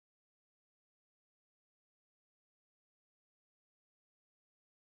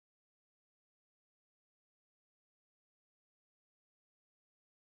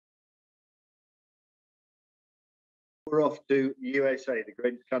we're off to USA, the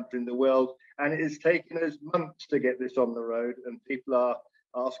greatest country in the world. And it has taken us months to get this on the road, and people are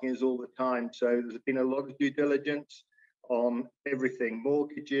asking us all the time. So there's been a lot of due diligence on everything,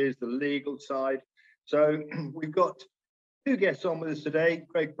 mortgages, the legal side. So we've got two guests on with us today.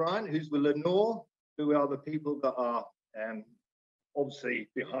 Greg Bryant, who's with Lennar, who are the people that are obviously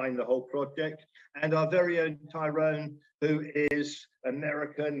behind the whole project, and our very own Tyrone, who is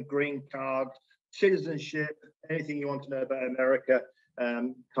American, green card, citizenship, anything you want to know about America.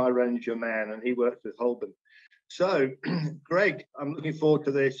 Tyrone's your man, and he works with Holborn. So, Greg, I'm looking forward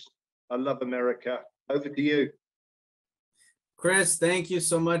to this. I love America. Over to you. Chris, thank you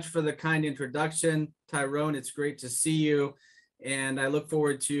so much for the kind introduction. Tyrone, it's great to see you. And I look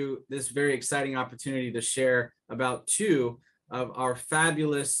forward to this very exciting opportunity to share about two of our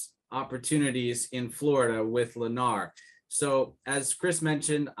fabulous opportunities in Florida with Lennar. So as Chris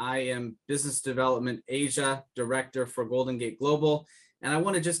mentioned, I am Business Development Asia Director for Golden Gate Global. And I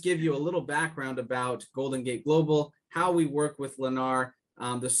want to just give you a little background about Golden Gate Global, how we work with Lennar,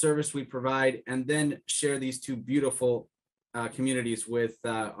 the service we provide, and then share these two beautiful communities with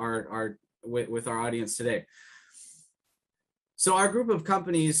our audience today. So our group of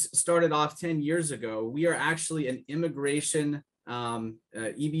companies started off 10 years ago. We are actually an immigration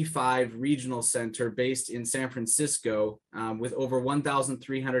EB5 regional center based in San Francisco with over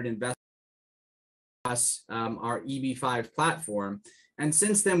 1,300 investors across our EB5 platform. And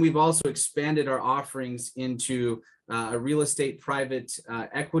since then, we've also expanded our offerings into a real estate private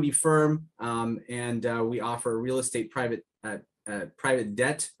equity firm, and we offer a real estate private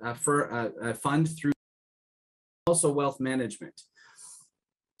debt fund through also wealth management.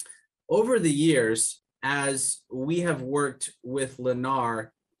 Over the years, as we have worked with Lennar,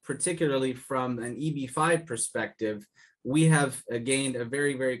 particularly from an EB5 perspective, we have gained a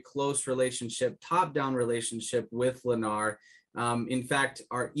very, very close relationship, top-down relationship with Lennar. In fact,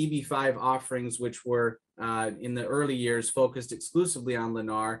 our EB5 offerings, which were in the early years focused exclusively on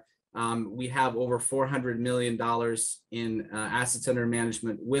Lennar, we have over $400 million in assets under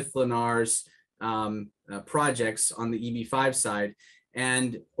management with Lennar's projects on the EB5 side.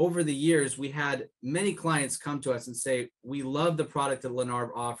 And over the years, we had many clients come to us and say, we love the product that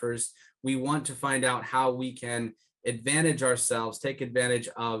Lennar offers. We want to find out how we can advantage ourselves, take advantage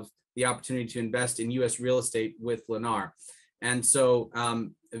of the opportunity to invest in US real estate with Lennar. And so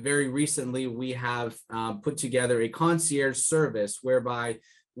very recently, we have put together a concierge service whereby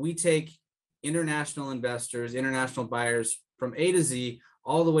we take international investors, international buyers from A to Z,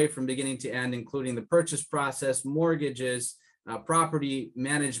 all the way from beginning to end, including the purchase process, mortgages, property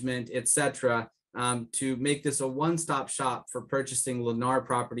management, etc., to make this a one-stop shop for purchasing Lennar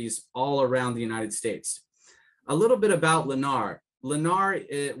properties all around the United States. A little bit about Lennar.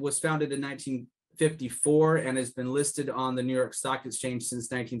 Lennar was founded in 1954 and has been listed on the New York Stock Exchange since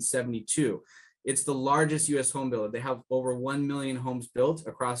 1972. It's the largest U.S. home builder. They have over 1 million homes built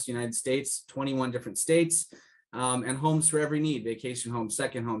across the United States, 21 different states, and homes for every need: vacation homes,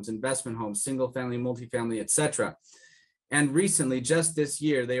 second homes, investment homes, single family, multifamily, etc. And recently, just this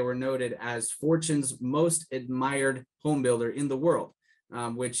year, they were noted as Fortune's most admired home builder in the world,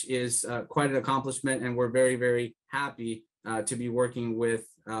 which is quite an accomplishment. And we're very, very happy to be working with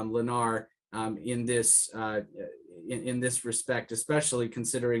Lennar in this respect, especially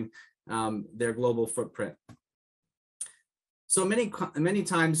considering their global footprint. So many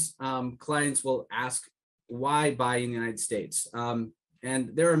times clients will ask, why buy in the United States? And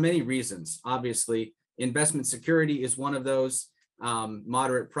there are many reasons. Obviously, investment security is one of those,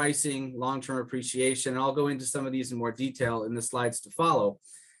 moderate pricing, long-term appreciation. And I'll go into some of these in more detail in the slides to follow.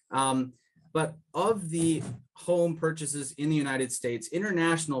 But of the home purchases in the United States,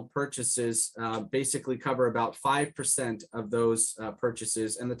 international purchases basically cover about 5% of those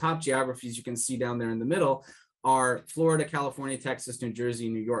purchases. And the top geographies you can see down there in the middle are Florida, California, Texas, New Jersey,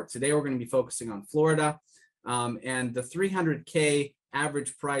 New York. Today, we're going to be focusing on Florida. And the $300K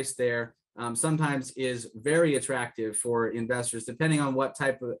average price there sometimes is very attractive for investors, depending on what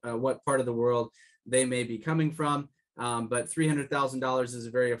type of, what part of the world they may be coming from. But $300,000 is a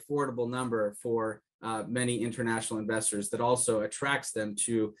very affordable number for many international investors that also attracts them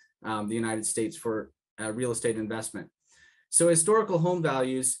to the United States for real estate investment. So historical home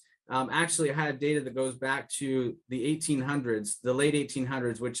values, actually I had data that goes back to the 1800s, the late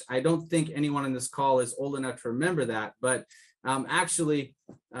 1800s, which I don't think anyone on this call is old enough to remember that, but actually,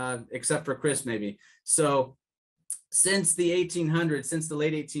 except for Chris maybe. So since the 1800s, since the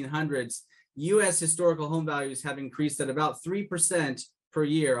late 1800s, US historical home values have increased at about 3% per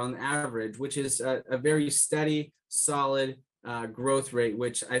year on average, which is a very steady, solid growth rate,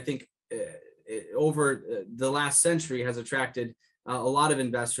 which I think over the last century has attracted a lot of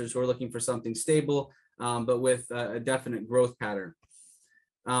investors who are looking for something stable, but with a definite growth pattern.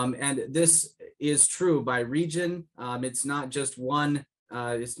 And this is true by region. It's not just one.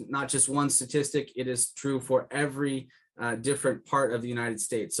 It's not just one statistic. It is true for every different part of the United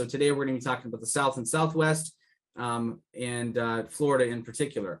States. So today we're going to be talking about the South and Southwest, and Florida in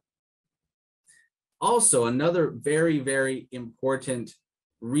particular. Also, another very, very important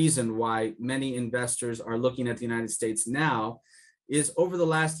reason why many investors are looking at the United States now is over the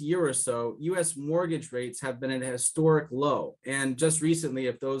last year or so, U.S. mortgage rates have been at a historic low. And just recently,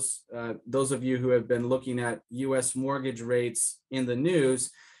 if those of you who have been looking at U.S. mortgage rates in the news,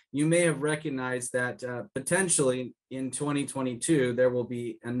 you may have recognized that potentially in 2022, there will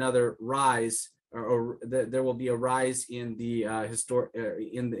be another rise, or there will be a rise in the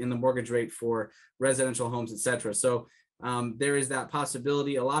in the mortgage rate for residential homes, etc. So there is that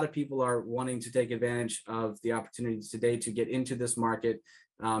possibility. A lot of people are wanting to take advantage of the opportunities today to get into this market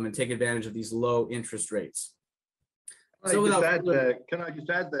and take advantage of these low interest rates. Can I just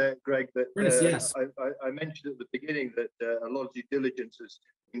add there, Greg, that yes. I mentioned at the beginning that a lot of due diligence has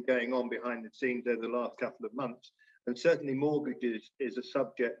been going on behind the scenes over the last couple of months. And certainly mortgages is a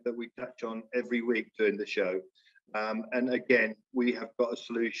subject that we touch on every week during the show. And again, we have got a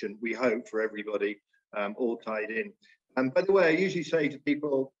solution, we hope, for everybody, all tied in. And by the way, I usually say to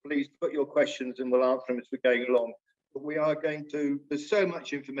people, please put your questions and we'll answer them as we're going along. But we are going to, there's so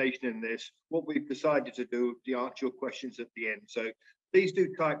much information in this. What we've decided to do is to answer your questions at the end. So please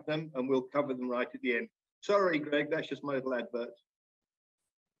do type them and we'll cover them right at the end. Sorry, Greg, that's just my little advert.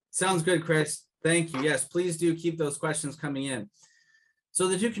 Sounds good, Chris. Thank you. Yes, please do keep those questions coming in. So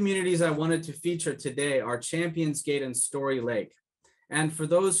the two communities I wanted to feature today are ChampionsGate and Storey Lake. And for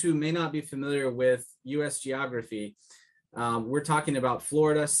those who may not be familiar with U.S. geography, we're talking about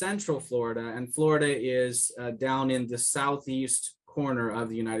Florida, Central Florida, and Florida is down in the southeast corner of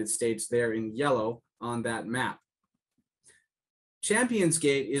the United States there in yellow on that map.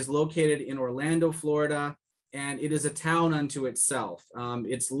 ChampionsGate is located in Orlando, Florida, and it is a town unto itself.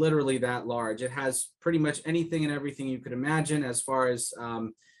 It's literally that large. It has pretty much anything and everything you could imagine as far as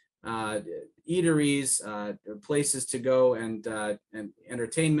eateries, places to go, and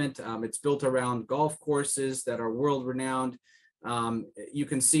entertainment. It's built around golf courses that are world renowned. You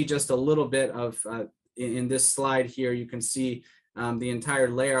can see just a little bit of, in this slide here, you can see the entire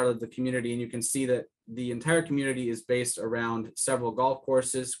layout of the community, and you can see that the entire community is based around several golf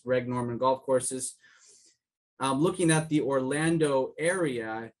courses, Greg Norman golf courses. Looking at the Orlando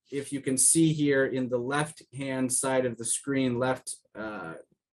area, if you can see here in the left-hand side of the screen, left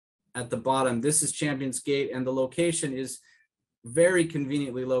at the bottom, this is ChampionsGate, and the location is very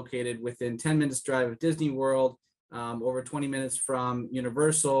conveniently located within 10 minutes drive of Disney World, over 20 minutes from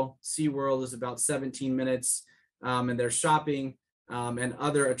Universal. SeaWorld is about 17 minutes, and there's shopping and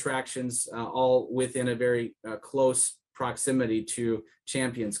other attractions all within a very close proximity to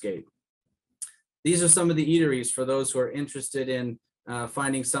ChampionsGate. These are some of the eateries for those who are interested in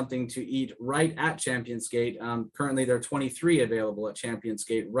finding something to eat right at ChampionsGate. Currently, there are 23 available at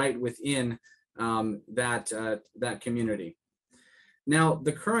ChampionsGate right within that community. Now,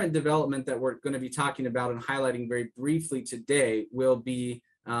 the current development that we're going to be talking about and highlighting very briefly today will be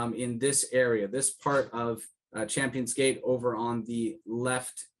in this area, this part of ChampionsGate over on the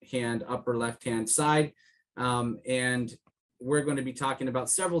upper left-hand side. And we're going to be talking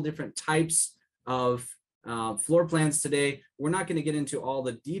about several different types of floor plans today. We're not going to get into all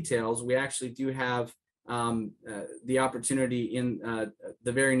the details. We actually do have the opportunity in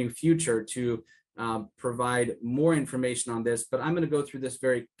the very near future to provide more information on this, but I'm going to go through this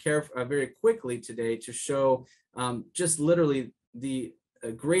very quickly today to show just literally the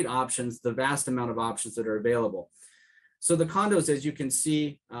great options, the vast amount of options that are available. So the condos, as you can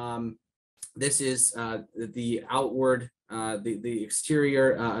see, this is the outward, the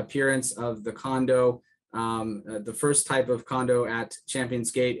exterior appearance of the condo, the first type of condo at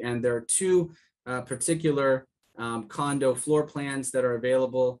ChampionsGate, and there are two particular condo floor plans that are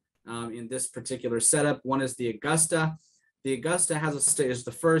available in this particular setup. One is the Augusta. The Augusta is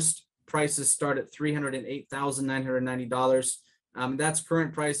the first. Prices start at $308,990. That's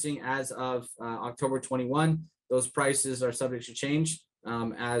current pricing as of October 21. Those prices are subject to change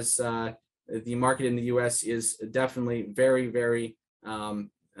as the market in the U.S. is definitely very, very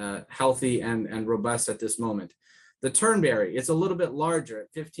healthy and robust at this moment. The Turnberry is a little bit larger at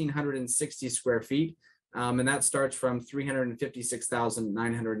 1,560 square feet, and that starts from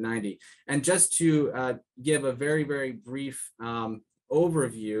 $356,990. And just to give a very, very brief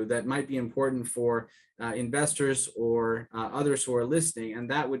overview that might be important for investors or others who are listening, and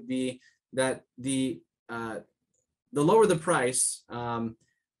that would be that the lower the price, the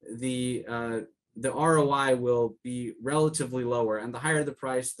ROI will be relatively lower, and the higher the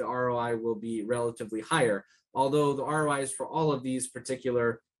price, the ROI will be relatively higher. Although the ROIs for all of these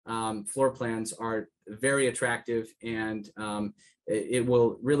particular floor plans are very attractive, and it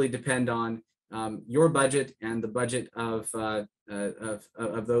will really depend on your budget and the budget of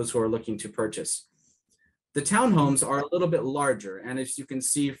those who are looking to purchase. The townhomes are a little bit larger, and as you can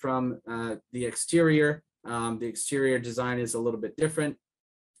see from the exterior design is a little bit different.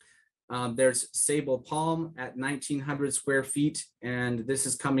 There's Sable Palm at 1,900 square feet, and this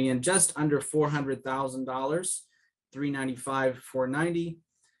is coming in just under $400,000, $395,000, $490,000.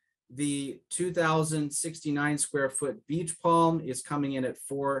 The 2,069 square foot Beach Palm is coming in at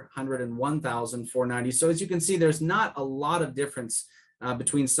 $401,000, $490,000. So as you can see, there's not a lot of difference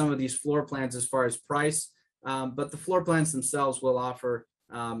between some of these floor plans as far as price, but the floor plans themselves will offer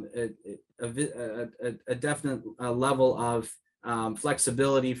a definite level of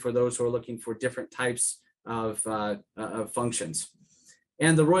flexibility for those who are looking for different types of functions.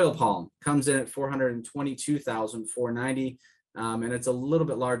 And the Royal Palm comes in at $422,000, $490,000, and it's a little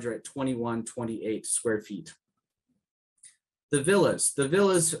bit larger at 2,128 square feet. The villas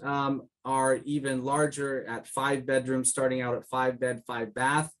are even larger at 5 bedrooms, starting out at 5 bed, 5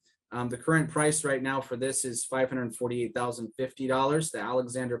 bath. The current price right now for this is $548,050, the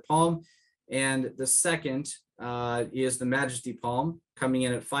Alexander Palm. And the second is the Majesty Palm, coming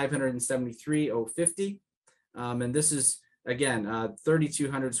in at $573,050. And this is, again,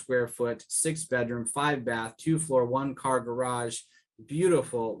 3,200 square foot, 6 bedroom, 5 bath, 2 floor, 1 car garage,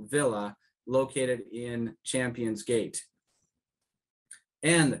 beautiful villa located in ChampionsGate.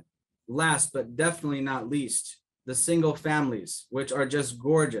 And last but definitely not least, the single families, which are just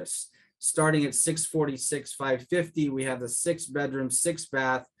gorgeous. Starting at $646,550, we have the 6 bedroom, 6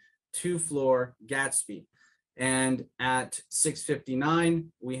 bath, 2 floor Gatsby. And at $659,000,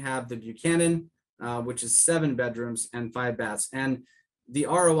 we have the Buchanan, which is 7 bedrooms and 5 baths. And the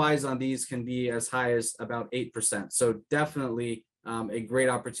ROIs on these can be as high as about 8%. So definitely a great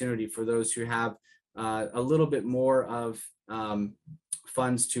opportunity for those who have a little bit more of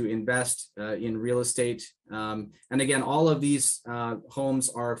funds to invest in real estate. And again, all of these homes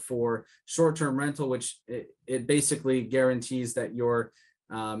are for short-term rental, which it basically guarantees that your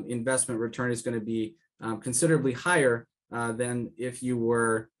investment return is going to be considerably higher than if you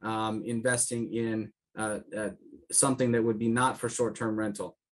were investing in something that would be not for short-term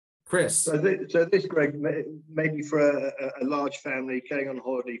rental. Chris. So this, Greg, maybe for a large family going on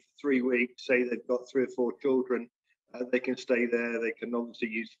holiday for 3 weeks, say they've got 3 or 4 children, they can stay there, they can obviously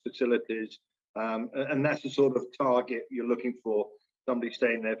use facilities, and that's the sort of target you're looking for, somebody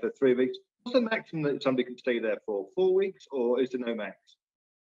staying there for 3 weeks. What's the maximum that somebody can stay there for? 4 weeks, or is there no max?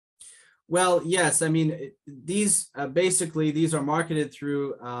 Well, yes. I mean, these basically these are marketed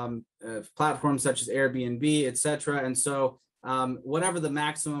through platforms such as Airbnb, etc. And so whatever the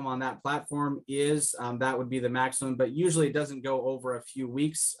maximum on that platform is, that would be the maximum. But usually it doesn't go over a few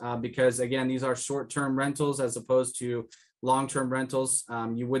weeks because, again, these are short-term rentals as opposed to long-term rentals.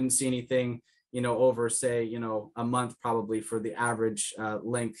 You wouldn't see anything, over, say, a month probably for the average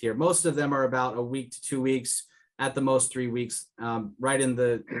length here. Most of them are about a week to 2 weeks. At the most 3 weeks, right in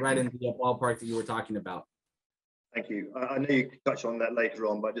the ballpark that you were talking about. Thank you. I know you can touch on that later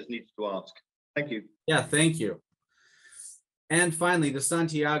on, but I just needed to ask. Thank you. Yeah, thank you. And finally, the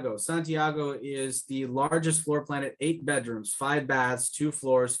Santiago. Santiago is the largest floor plan at 8 bedrooms, 5 baths, 2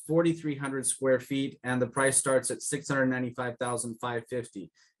 floors, 4,300 square feet, and the price starts at $695,550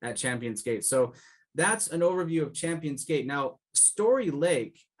 at ChampionsGate. So that's an overview of ChampionsGate. Now, Storey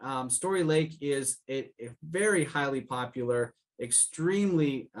Lake is a very highly popular,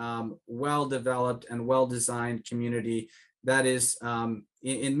 extremely well-developed and well-designed community that is,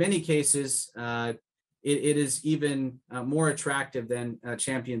 in many cases, it is even more attractive than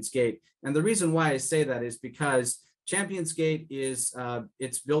ChampionsGate. And the reason why I say that is because ChampionsGate is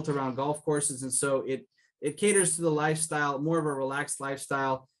it's built around golf courses, and so it caters to the lifestyle, more of a relaxed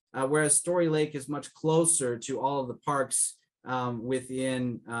lifestyle. Whereas Storey Lake is much closer to all of the parks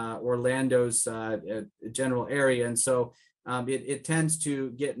within Orlando's general area, and so it tends to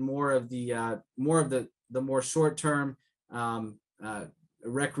get more of the more short-term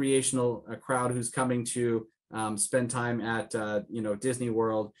recreational crowd who's coming to spend time at Disney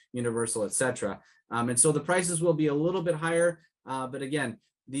World, Universal, etc. And so the prices will be a little bit higher, but again,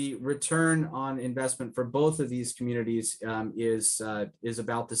 the return on investment for both of these communities is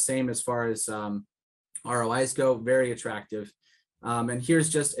about the same as far as ROIs go. Very attractive. And here's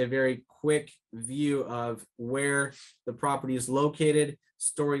just a very quick view of where the property is located.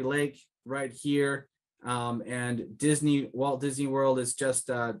 Storey Lake right here. And Walt Disney World is just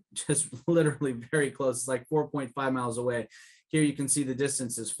literally very close. It's like 4.5 miles away. Here you can see the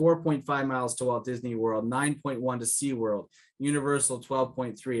distances: 4.5 miles to Walt Disney World, 9.1 to SeaWorld, Universal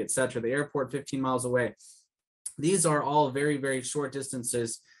 12.3, etc. The airport 15 miles away. These are all very, very short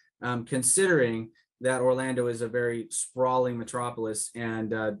distances, considering that Orlando is a very sprawling metropolis,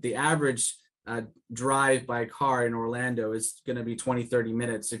 and the average drive by car in Orlando is going to be 20-30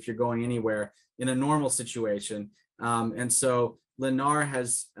 minutes if you're going anywhere in a normal situation. And so Lennar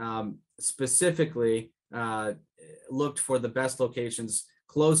has specifically looked for the best locations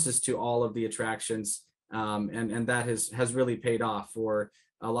closest to all of the attractions, and that has really paid off for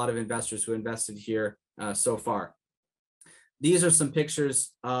a lot of investors who invested here so far. These are some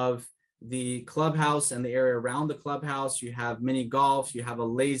pictures of the clubhouse and the area around the clubhouse. You have mini golf, you have a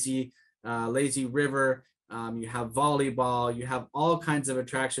lazy river, you have volleyball, you have all kinds of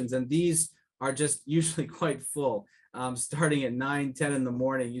attractions, and these are just usually quite full. Starting at 9-10 in the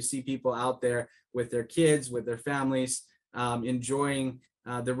morning, you see people out there with their kids, with their families, enjoying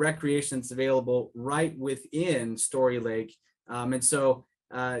the recreation that's available right within Storey Lake. And so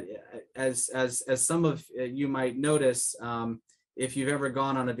as some of you might notice, if you've ever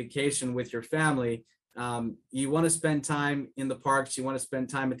gone on a vacation with your family, you want to spend time in the parks, you want to spend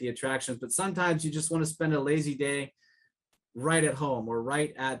time at the attractions, but sometimes you just want to spend a lazy day right at home or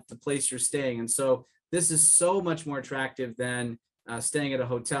right at the place you're staying. And so this is so much more attractive than staying at a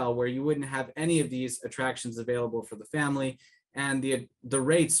hotel, where you wouldn't have any of these attractions available for the family. And the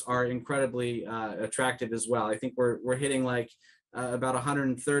rates are incredibly attractive as well. I think we're hitting like about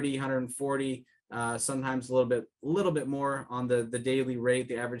 130, 140, sometimes a little bit more on the daily rate,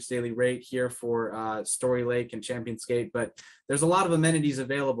 the average daily rate here for Storey Lake and ChampionsGate. But there's a lot of amenities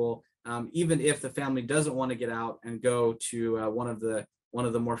available, even if the family doesn't want to get out and go to one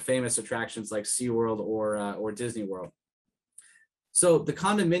of the more famous attractions like SeaWorld or Disney World. So the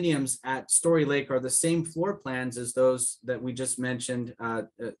condominiums at Storey Lake are the same floor plans as those that we just mentioned.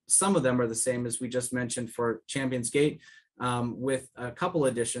 Some of them are the same as we just mentioned for ChampionsGate, with a couple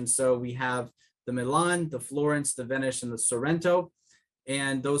additions. So we have the Milan, the Florence, the Venice, and the Sorrento.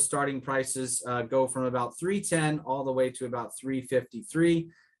 And those starting prices go from about $310 all the way to about $353.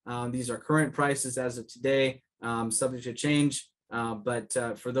 These are current prices as of today, subject to change. But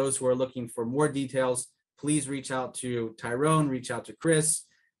for those who are looking for more details, please reach out to Tyrone, reach out to Chris,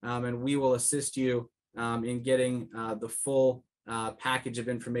 and we will assist you in getting the full package of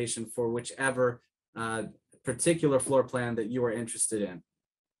information for whichever particular floor plan that you are interested in.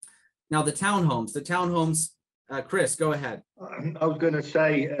 Now, the townhomes, Chris, go ahead. I was going to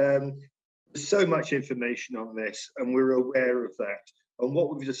say, there's so much information on this, and we're aware of that. And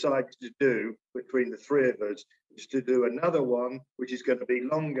what we've decided to do between the three of us is to do another one, which is going to be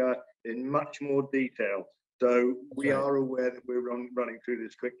longer in much more detail. So we are aware that we're running through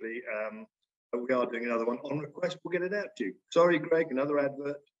this quickly, but we are doing another one on request. We'll get it out to you. Sorry, Greg, another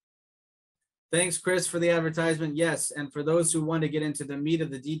advert. Thanks, Chris, for the advertisement. Yes, and for those who want to get into the meat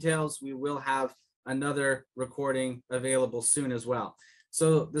of the details, we will have another recording available soon as well.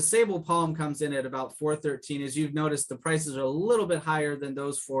 So the Sable Palm comes in at about $413. As you've noticed, the prices are a little bit higher than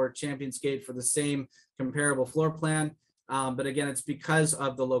those for ChampionsGate for the same comparable floor plan. But again, it's because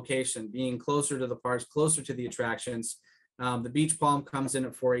of the location, being closer to the parks, closer to the attractions. The Beach Palm comes in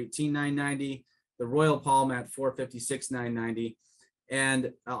at $418,990. The Royal Palm at $456,990.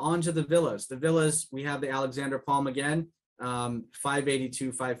 And onto the villas. The villas, we have the Alexander Palm again,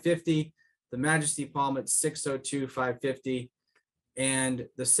 $582,550. The Majesty Palm at $602,550. And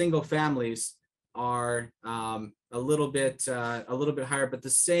the single families are a little bit higher, but the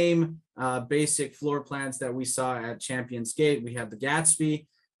same basic floor plans that we saw at ChampionsGate. We have the Gatsby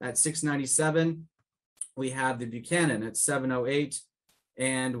at $697. We have the Buchanan at $708,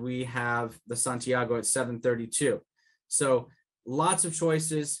 and we have the Santiago at $732. So lots of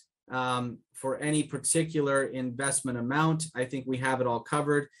choices for any particular investment amount. I think we have it all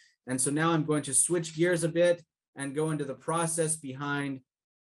covered. And so now I'm going to switch gears a bit and go into the process behind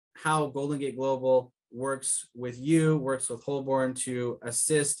how Golden Gate Global works with Holborn to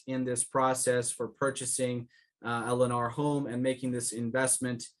assist in this process for purchasing a Lennar home and making this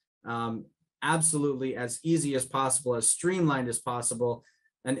investment absolutely as easy as possible, as streamlined as possible,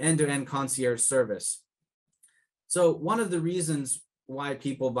 an end-to-end concierge service. So one of the reasons why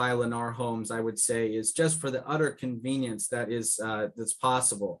people buy Lennar homes, I would say, is just for the utter convenience that is that's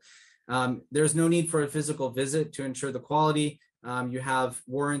possible. There's no need for a physical visit to ensure the quality. You have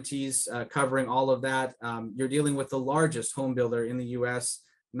warranties covering all of that. You're dealing with the largest home builder in the US,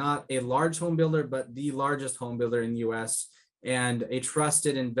 not a large home builder, but the largest home builder in the US. and a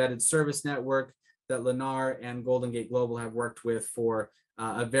trusted and vetted service network that Lennar and Golden Gate Global have worked with for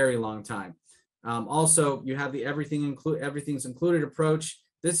a very long time. Also, you have the everything's included approach.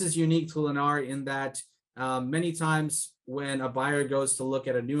 This is unique to Lennar in that many times when a buyer goes to look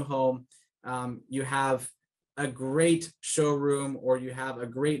at a new home, you have a great showroom or you have a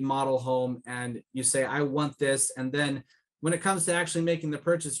great model home and you say, I want this. And then when it comes to actually making the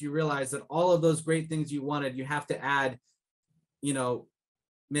purchase, you realize that all of those great things you wanted, you have to add, you know,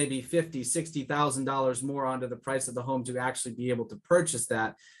 maybe $50,000, $60,000 more onto the price of the home to actually be able to purchase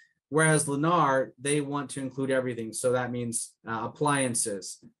that. Whereas Lennar, they want to include everything. So that means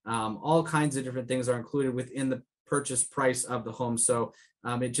appliances, all kinds of different things are included within the purchase price of the home. So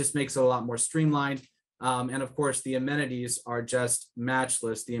it just makes it a lot more streamlined. And of course, the amenities are just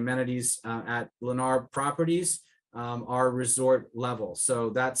matchless. The amenities at Lennar properties are resort level. So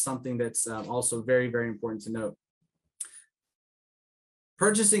that's something that's also very, very important to note.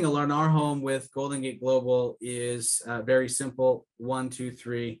 Purchasing a Lennar home with Golden Gate Global is a very simple 1, 2,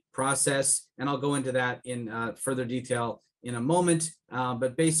 3 process. And I'll go into that in further detail in a moment.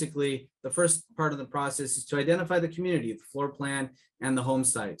 But basically, the first part of the process is to identify the community, the floor plan, and the home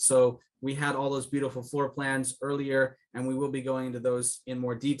site. So we had all those beautiful floor plans earlier, and we will be going into those in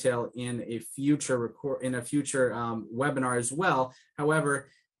more detail in a future webinar as well.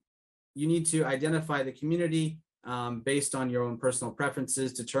 However, you need to identify the community based on your own personal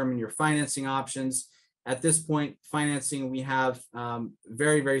preferences, determine your financing options. At this point, financing, we have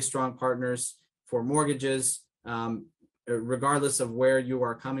very, very strong partners for mortgages, regardless of where you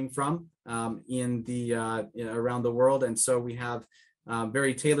are coming from in the around the world. And so we have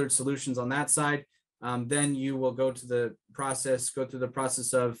very tailored solutions on that side. Then you will go through the process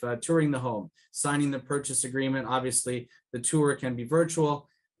of touring the home, signing the purchase agreement. Obviously, the tour can be virtual,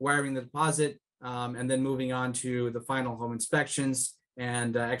 wiring the deposit, and then moving on to the final home inspections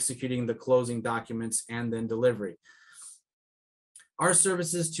and executing the closing documents and then delivery. Our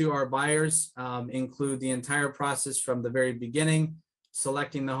services to our buyers include the entire process from the very beginning,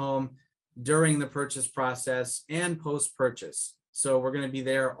 selecting the home, during the purchase process, and post-purchase. So we're going to be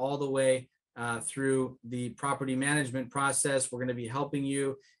there all the way through the property management process. We're going to be helping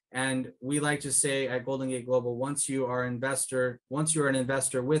you. And we like to say at Golden Gate Global, once you are an investor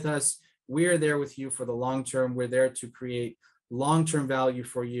with us, we are there with you for the long term. We're there to create long-term value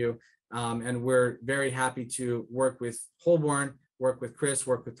for you. And we're very happy to work with Holborn, work with Chris,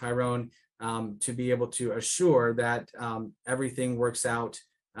 work with Tyrone to be able to assure that everything works out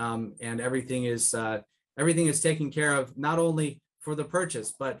and everything is taken care of, not only for the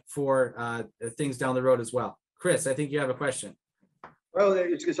purchase, but for things down the road as well. Chris, I think you have a question. Well,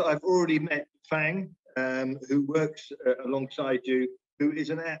 it's because I've already met Fang, who works alongside you, who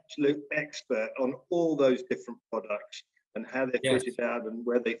is an absolute expert on all those different products and how they're fitted out and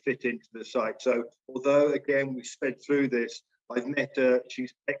where they fit into the site. So although, again, we sped through this, I've met her,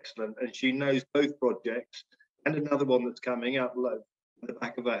 she's excellent, and she knows both projects and another one that's coming up in the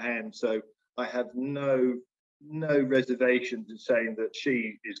back of her hand. So I have no reservations in saying that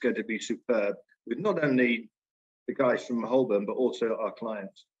she is going to be superb with not only the guys from Holborn, but also our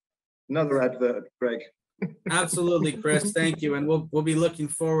clients. Another advert, Greg. Absolutely, Chris. Thank you. And we'll be looking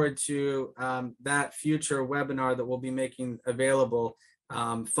forward to that future webinar that we'll be making available.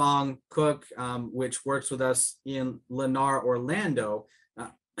 Fong Cook, which works with us in Lennar, Orlando,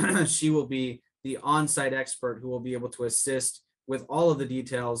 she will be the on-site expert who will be able to assist with all of the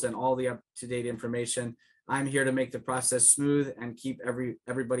details and all the up-to-date information. I'm here to make the process smooth and keep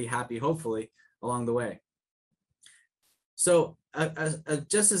everybody happy, hopefully, along the way. So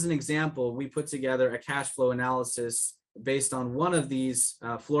just as an example, we put together a cash flow analysis based on one of these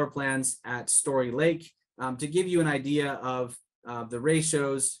floor plans at Storey Lake to give you an idea of the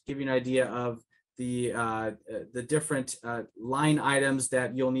ratios, give you an idea of the different line items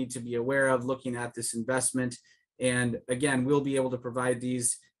that you'll need to be aware of looking at this investment. And again, we'll be able to provide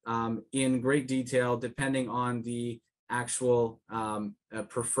these in great detail depending on the actual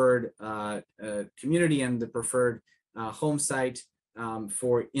preferred community and the preferred home site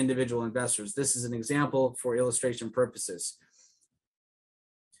for individual investors. This is an example for illustration purposes.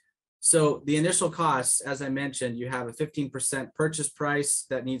 So the initial costs, as I mentioned, you have a 15% purchase price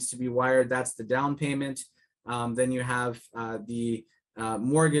that needs to be wired. That's the down payment. Then you have the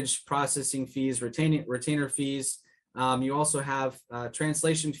mortgage processing fees, retainer fees. You also have a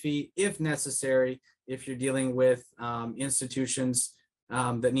translation fee if necessary, if you're dealing with institutions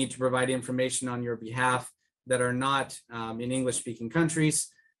that need to provide information on your behalf that are not in English-speaking countries.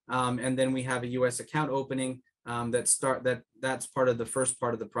 And then we have a US account opening that's part of the first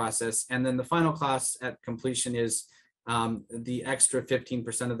part of the process. And then the final cost at completion is the extra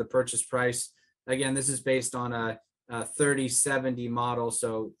 15% of the purchase price. Again, this is based on a 30-70 model,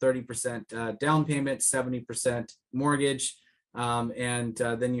 so 30% down payment, 70% mortgage, and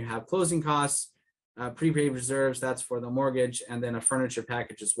then you have closing costs, prepaid reserves, that's for the mortgage, and then a furniture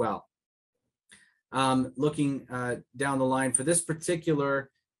package as well. Looking down the line for this particular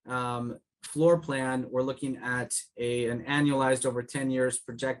floor plan, we're looking at an annualized over 10 years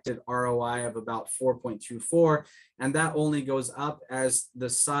projected ROI of about 4.24, and that only goes up as the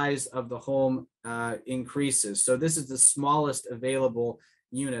size of the home increases. So this is the smallest available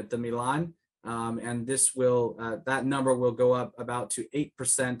unit, the Milan, and this will that number will go up about to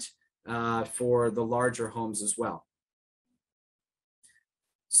 8% for the larger homes as well.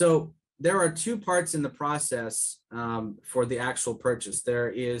 So there are two parts in the process for the actual purchase. There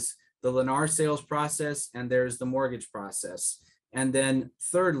is the Lennar sales process, and there's the mortgage process. And then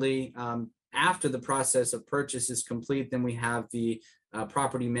thirdly, after the process of purchase is complete, then we have the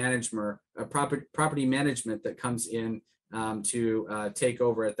property management that comes in to take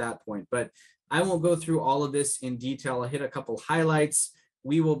over at that point. But I won't go through all of this in detail. I'll hit a couple highlights.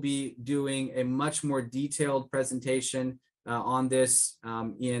 We will be doing a much more detailed presentation on this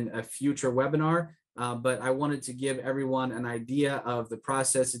in a future webinar. But I wanted to give everyone an idea of the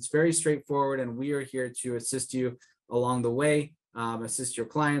process. It's very straightforward, and we are here to assist you along the way, assist your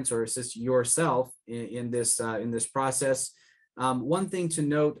clients or assist yourself in this process. One thing to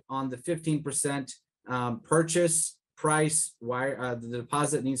note on the 15% purchase price, the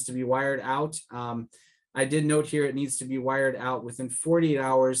deposit needs to be wired out. I did note here it needs to be wired out within 48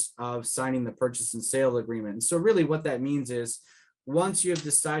 hours of signing the purchase and sale agreement. And so really what that means is once you have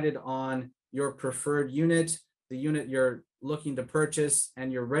decided on your preferred unit, the unit you're looking to purchase,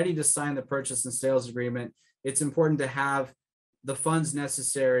 and you're ready to sign the purchase and sales agreement, it's important to have the funds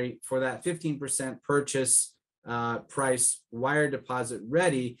necessary for that 15% purchase price wire deposit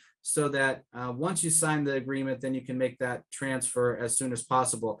ready, so that once you sign the agreement, then you can make that transfer as soon as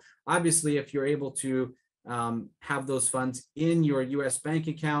possible. Obviously, if you're able to have those funds in your US bank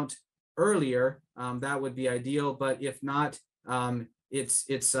account earlier, that would be ideal. But if not,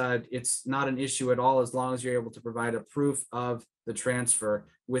 it's not an issue at all, as long as you're able to provide a proof of the transfer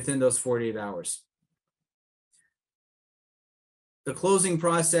within those 48 hours. The closing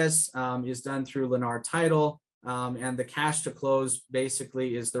process is done through Lennar Title, and the cash to close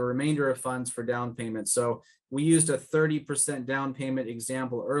basically is the remainder of funds for down payment. So we used a 30% down payment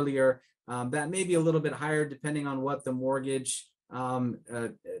example earlier. That may be a little bit higher depending on what the mortgage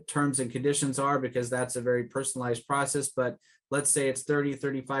terms and conditions are, because that's a very personalized process. But let's say it's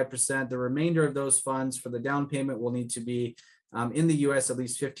 30-35%. The remainder of those funds for the down payment will need to be in the US at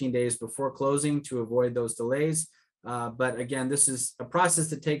least 15 days before closing to avoid those delays. But again, this is a process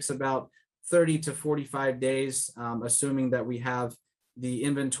that takes about 30 to 45 days, assuming that we have the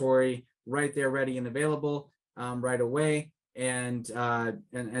inventory right there, ready and available right away. And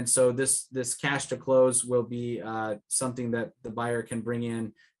so this cash to close will be something that the buyer can bring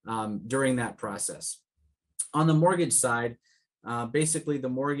in during that process. On the mortgage side, basically the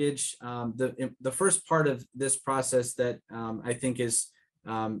mortgage, the first part of this process that I think is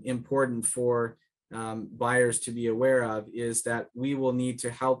important for buyers to be aware of is that we will need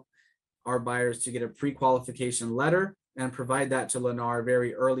to help our buyers to get a pre-qualification letter and provide that to Lennar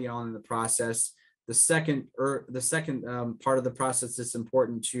very early on in the process. The second part of the process that's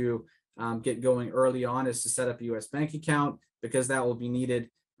important to get going early on is to set up a US bank account, because that will be needed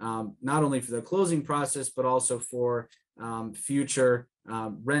not only for the closing process, but also for future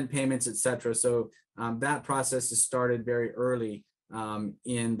rent payments, etc. So that process is started very early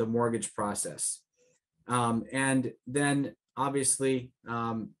in the mortgage process. And then obviously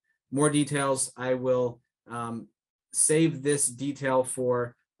more details, I will save this detail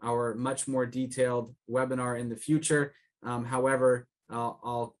for our much more detailed webinar in the future. However,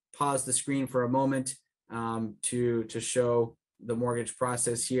 I'll pause the screen for a moment to show the mortgage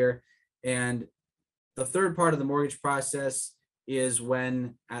process here. And the third part of the mortgage process is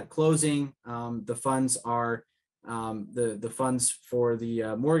when at closing, the funds are the funds for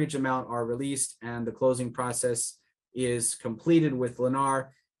the mortgage amount are released and the closing process is completed with Lennar.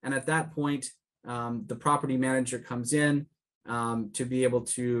 And at that point, the property manager comes in to be able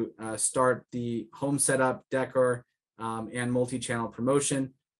to start the home setup, decor, and multi-channel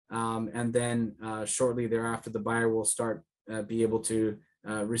promotion. And then shortly thereafter, the buyer will start be able to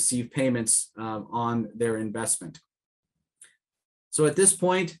receive payments on their investment. So at this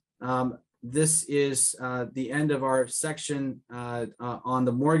point, this is the end of our section on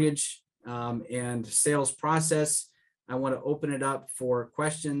the mortgage and sales process. I want to open it up for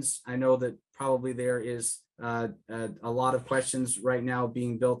questions. I know that probably there is a lot of questions right now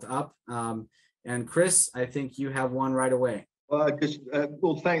being built up. And Chris, I think you have one right away.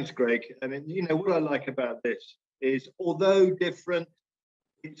 Well, thanks, Greg. I mean, what I like about this is, although different,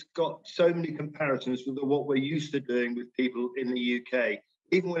 it's got so many comparisons with what we're used to doing with people in the UK.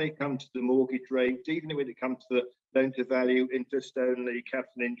 Even when it comes to the mortgage rates, even when it comes to the loan to value, interest only,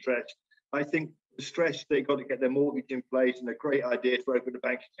 capital interest, I think the stress they've got to get their mortgage in place and a great idea to open a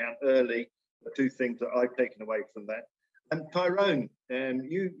bank account early are two things that I've taken away from that. And Tyrone,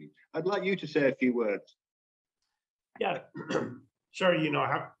 I'd like you to say a few words. Yeah, sure.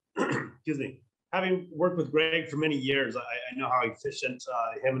 Excuse me. Having worked with Greg for many years, I know how efficient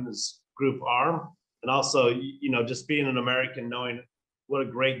him and his group are. And also, just being an American, knowing what a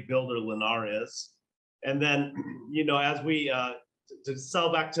great builder Lennar is. And then, as we, to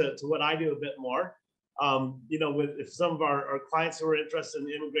sell back to what I do a bit more, if some of our clients who are interested in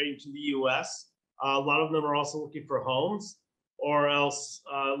immigrating to the US, a lot of them are also looking for homes or else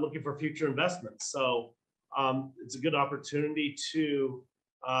looking for future investments. So it's a good opportunity to,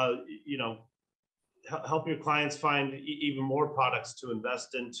 help your clients find even more products to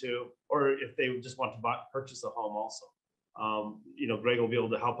invest into, or if they just want to purchase a home also. Greg will be able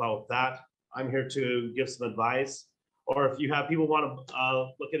to help out with that. I'm here to give some advice. Or if you have people want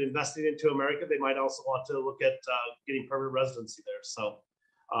to look at investing into America, they might also want to look at getting permanent residency there. So,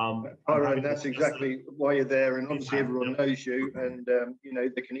 Tyrone, that's exactly why you're there, and obviously everyone knows you, and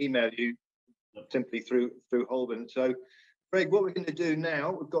they can email you simply through Holborn. So, Greg, what we're going to do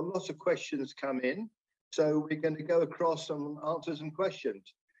now, we've got lots of questions come in, so we're going to go across and answer some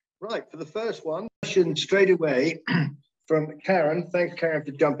questions. Right, for the first one, question straight away from Karen. Thanks, Karen,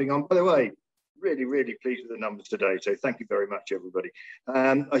 for jumping on. By the way, really, really pleased with the numbers today, so thank you very much, everybody.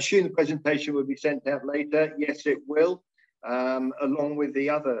 I assume the presentation will be sent out later. Yes, it will, along with the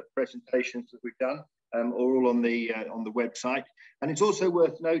other presentations that we've done, all on the website. And it's also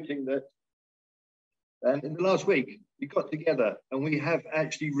worth noting that in the last week, we got together and we have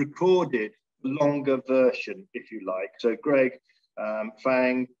actually recorded the longer version, if you like. So Greg,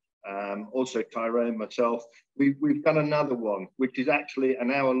 Fang, also Tyrone, myself, we've done another one, which is actually an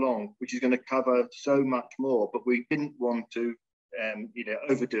hour long, which is going to cover so much more, but we didn't want to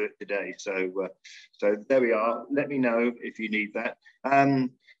overdo it today. So there we are. Let me know if you need that.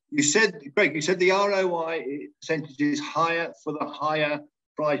 You said, Greg, the ROI percentage is higher for the higher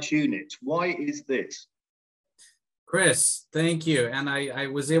price units. Why is this? Chris, thank you. And I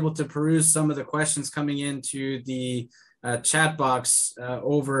was able to peruse some of the questions coming into the chat box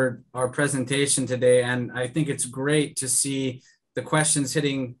over our presentation today. And I think it's great to see the questions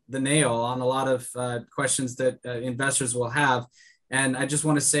hitting the nail on a lot of questions that investors will have. And I just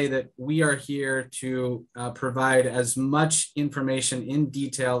want to say that we are here to provide as much information in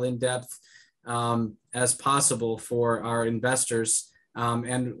detail, in depth as possible for our investors.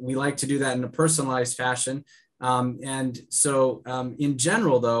 And we like to do that in a personalized fashion. And so in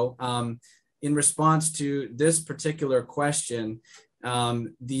general, though, in response to this particular question,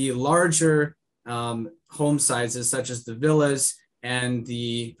 the larger home sizes, such as the villas and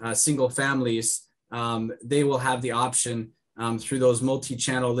the single families, they will have the option through those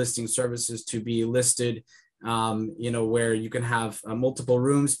multi-channel listing services to be listed, where you can have multiple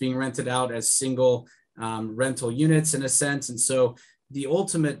rooms being rented out as single rental units in a sense. And so the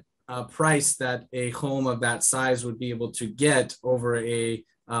ultimate price that a home of that size would be able to get over a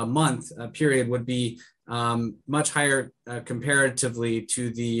month period would be much higher comparatively to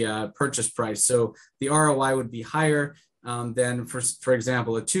the purchase price. So the ROI would be higher than, for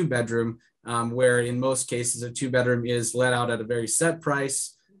example, a two-bedroom, where in most cases a two-bedroom is let out at a very set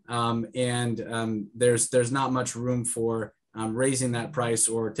price, and there's not much room for raising that price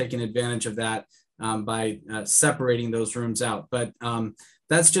or taking advantage of that by separating those rooms out. But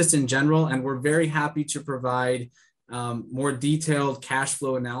that's just in general, and we're very happy to provide more detailed cash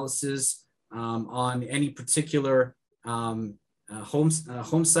flow analysis on any particular home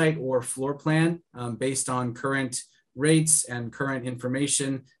site or floor plan based on current rates and current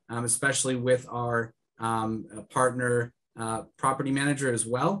information, especially with our partner property manager as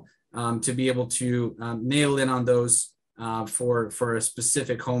well, to be able to nail in on those for a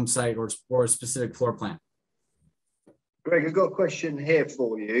specific home site or a specific floor plan. Greg, I've got a question here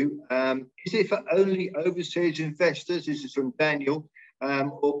for you. Is it for only overseas investors? This is from Daniel,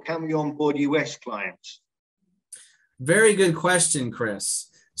 or can we onboard US clients? Very good question,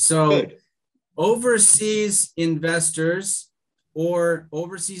 Chris. So good. Overseas investors or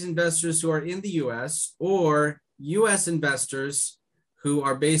overseas investors who are in the US, or US investors who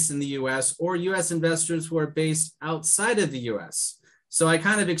are based in the US, or US investors who are based outside of the US. So I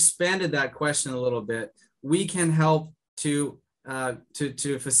kind of expanded that question a little bit. we can help to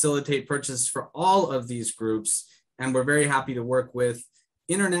facilitate purchase for all of these groups. And we're very happy to work with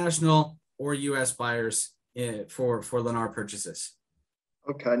international or US buyers for Lennar purchases.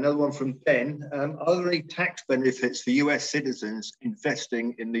 Okay, another one from Ben. Are there any tax benefits for US citizens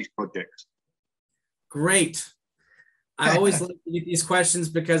investing in these projects? Great. I always like to get these questions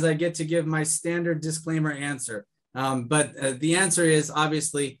because I get to give my standard disclaimer answer. But the answer is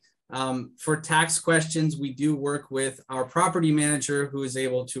obviously for tax questions, we do work with our property manager who is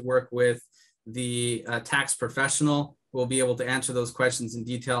able to work with the tax professional who will be able to answer those questions in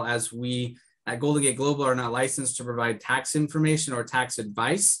detail, as we at Golden Gate Global are not licensed to provide tax information or tax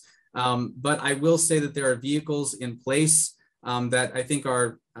advice. But I will say that there are vehicles in place that I think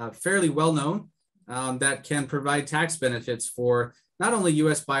are fairly well known that can provide tax benefits for not only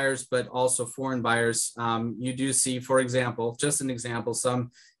US buyers, but also foreign buyers. You do see, for example, just an example,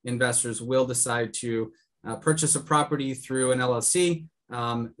 some investors will decide to purchase a property through an LLC.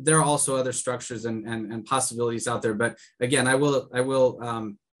 There are also other structures and possibilities out there. But again, I will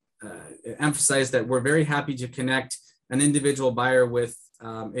emphasize that we're very happy to connect an individual buyer with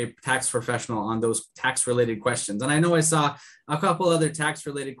a tax professional on those tax related questions. And I know I saw a couple other tax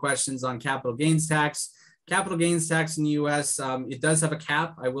related questions on capital gains tax. Capital gains tax in the US, it does have a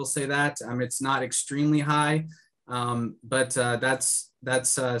cap. I will say that it's not extremely high, but that's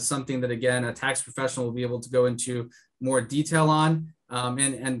something that, again, a tax professional will be able to go into more detail on.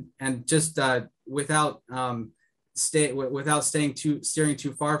 And just without steering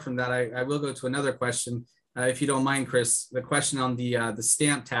too far from that, I will go to another question, if you don't mind, Chris. The question on the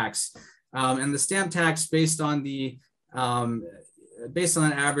stamp tax, and the stamp tax based on an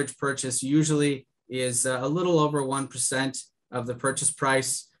average purchase usually is a little over 1% of the purchase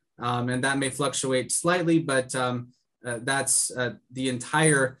price, and that may fluctuate slightly, but that's the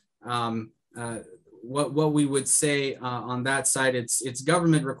entire what we would say on that side. It's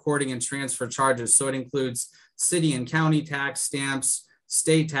government recording and transfer charges, so it includes city and county tax stamps,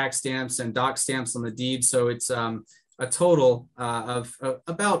 state tax stamps, and doc stamps on the deed. So it's a total of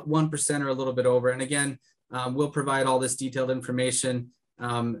about 1% or a little bit over. And again, we'll provide all this detailed information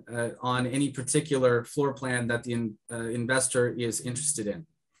on any particular floor plan that the investor is interested in.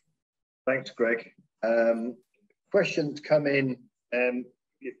 Thanks, Greg. Questions come in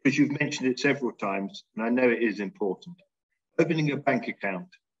because you've mentioned it several times, and I know it is important. Opening a bank account.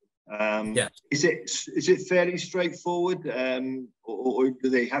 Yeah. Is it fairly straightforward, or do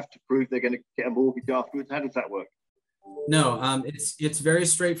they have to prove they're going to get a mortgage afterwards? How does that work? No, it's very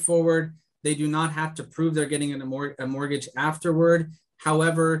straightforward. They do not have to prove they're getting a mortgage afterward.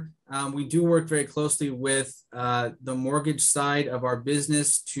 However, we do work very closely with the mortgage side of our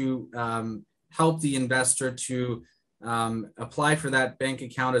business to help the investor to apply for that bank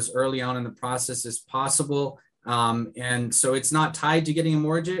account as early on in the process as possible. And so it's not tied to getting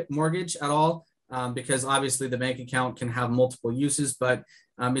a mortgage at all, because obviously the bank account can have multiple uses, but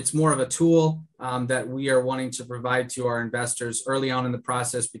it's more of a tool that we are wanting to provide to our investors early on in the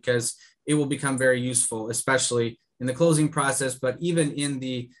process, because it will become very useful, especially in the closing process, but even in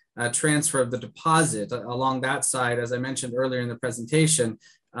the transfer of the deposit along that side. As I mentioned earlier in the presentation,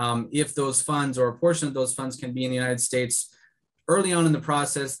 if those funds or a portion of those funds can be in the United States early on in the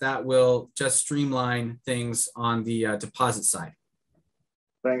process, that will just streamline things on the deposit side.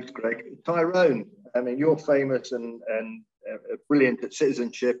 Thanks, Greg. Tyrone, I mean, you're famous and brilliant at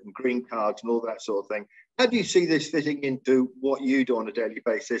citizenship and green cards and all that sort of thing. How do you see this fitting into what you do on a daily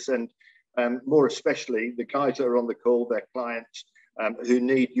basis? And more especially, the guys that are on the call, their clients who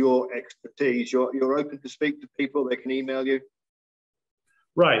need your expertise. You're open to speak to people, they can email you?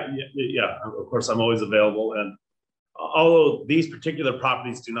 Right, yeah, of course, I'm always available. And although these particular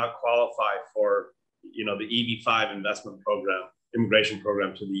properties do not qualify for, the EB-5 investment program, immigration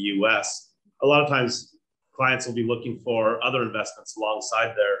program to the US, a lot of times clients will be looking for other investments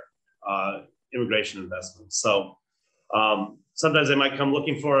alongside their immigration investments. So sometimes they might come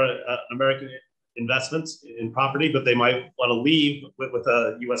looking for an American investment in property, but they might want to leave with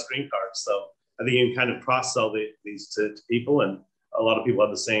a US green card. So I think you can kind of cross-sell these to people, and a lot of people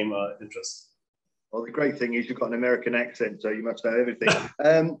have the same interests. Well, the great thing is you've got an American accent, so you must know everything.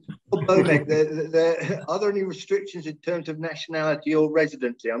 Bomek, are there any restrictions in terms of nationality or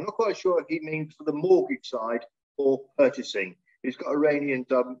residency? I'm not quite sure if he means for the mortgage side or purchasing. He's got Iranian,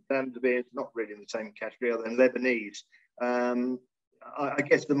 it's not really in the same category other than Lebanese. I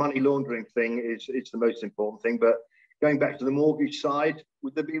guess the money laundering thing is the most important thing, but going back to the mortgage side,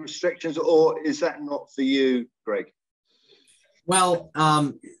 would there be restrictions, or is that not for you, Greg? Well,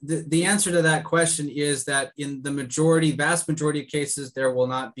 the answer to that question is that in the vast majority of cases, there will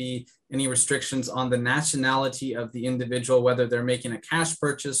not be any restrictions on the nationality of the individual, whether they're making a cash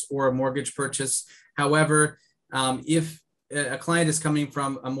purchase or a mortgage purchase. However, if a client is coming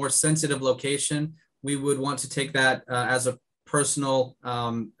from a more sensitive location, we would want to take that as a personal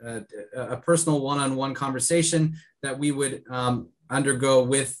one-on-one conversation that we would undergo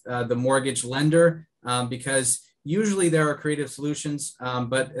with the mortgage lender, because usually there are creative solutions,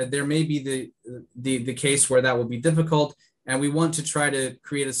 but there may be the case where that will be difficult, and we want to try to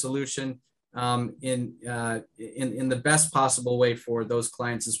create a solution in the best possible way for those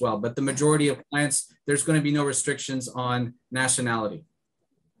clients as well. But the majority of clients, there's going to be no restrictions on nationality.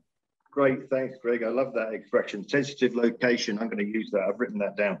 Great, thanks, Greg. I love that expression, sensitive location. I'm going to use that. I've written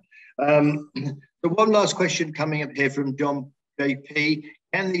that down. So one last question coming up here from John JP.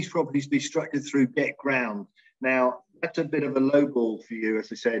 Can these properties be structured through Get Ground? Now, that's a bit of a low ball for you, as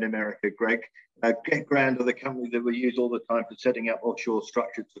they say in America, Greg. Get Ground are the company that we use all the time for setting up offshore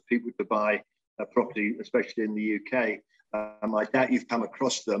structures for people to buy a property, especially in the UK. I doubt you've come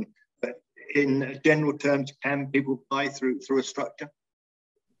across them, but in general terms, can people buy through a structure?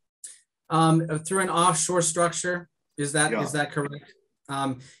 Through an offshore structure, is that correct?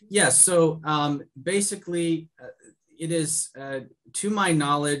 Yes. So basically, it is, to my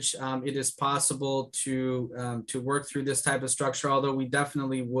knowledge, it is possible to work through this type of structure, although we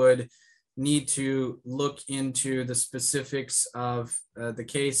definitely would need to look into the specifics of the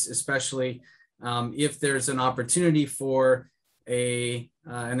case, especially if there's an opportunity for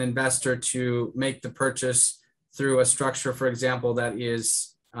an investor to make the purchase through a structure, for example, that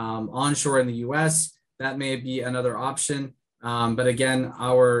is onshore in the US. That may be another option. But again,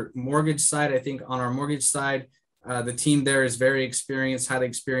 our mortgage side, I think on our mortgage side, the team there is very experienced, had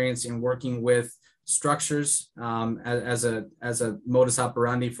experience in working with structures as a modus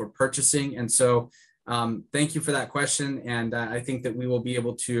operandi for purchasing. And so thank you for that question. And I think that we will be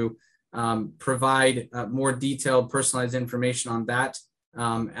able to provide more detailed, personalized information on that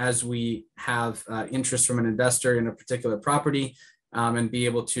as we have interest from an investor in a particular property, and be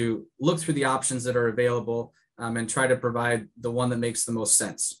able to look through the options that are available and try to provide the one that makes the most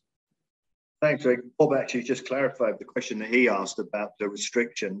sense. Thanks, Rick. Bob actually just clarified the question that he asked about the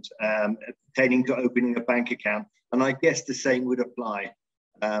restrictions pertaining to opening a bank account. And I guess the same would apply.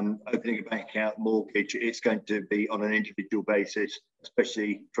 Opening a bank account, mortgage, it's going to be on an individual basis,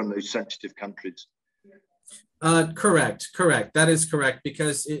 especially from those sensitive countries. Correct. That is correct,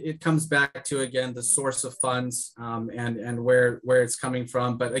 because it comes back to, again, the source of funds and where it's coming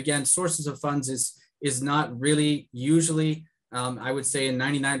from. But again, sources of funds is not really usually, I would say in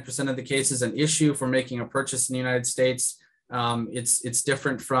 99% of the cases, an issue for making a purchase in the United States. It's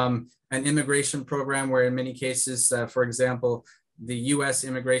different from an immigration program, where in many cases, for example, the US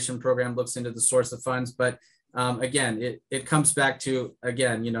immigration program looks into the source of funds. But again, it comes back to,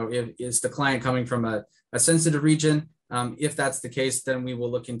 again, is the client coming from a sensitive region? If that's the case, then we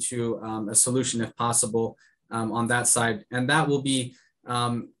will look into a solution if possible on that side. And that will be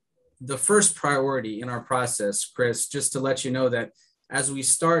the first priority in our process, Chris, just to let you know that as we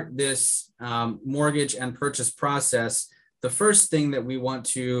start this mortgage and purchase process, the first thing that we want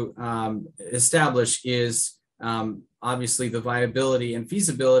to establish is obviously the viability and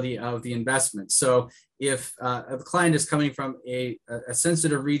feasibility of the investment. So if a client is coming from a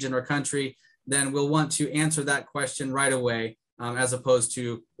sensitive region or country, then we'll want to answer that question right away, as opposed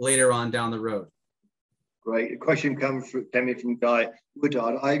to later on down the road. Great. A question comes from Guy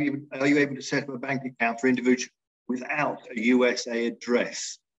Woodard. Are you able to set up a bank account for individuals without a USA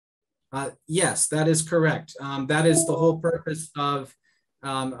address? Yes, that is correct. That is the whole purpose of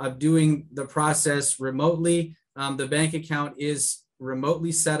doing the process remotely. The bank account is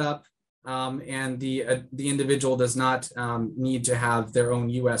remotely set up, and the individual does not need to have their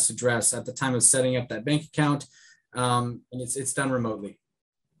own US address at the time of setting up that bank account, and it's done remotely.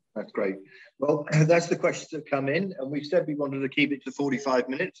 That's great. Well, that's the questions that come in, and we said we wanted to keep it to 45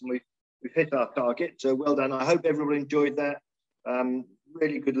 minutes, and we've hit our target. So well done. I hope everyone enjoyed that.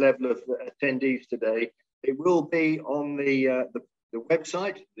 Really good level of attendees today. It will be on the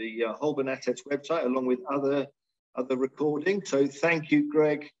website, the Holborn Assets website, along with other recordings. So thank you,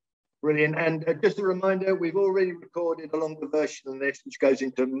 Greg. Brilliant. And just a reminder, we've already recorded a longer version of this, which goes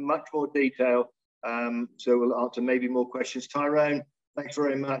into much more detail. So we'll answer maybe more questions. Tyrone, thanks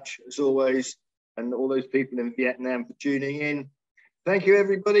very much, as always, and all those people in Vietnam for tuning in. Thank you,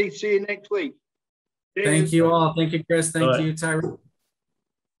 everybody. See you next week. Cheers. Thank you all. Thank you, Chris. Thank you, Tyrone.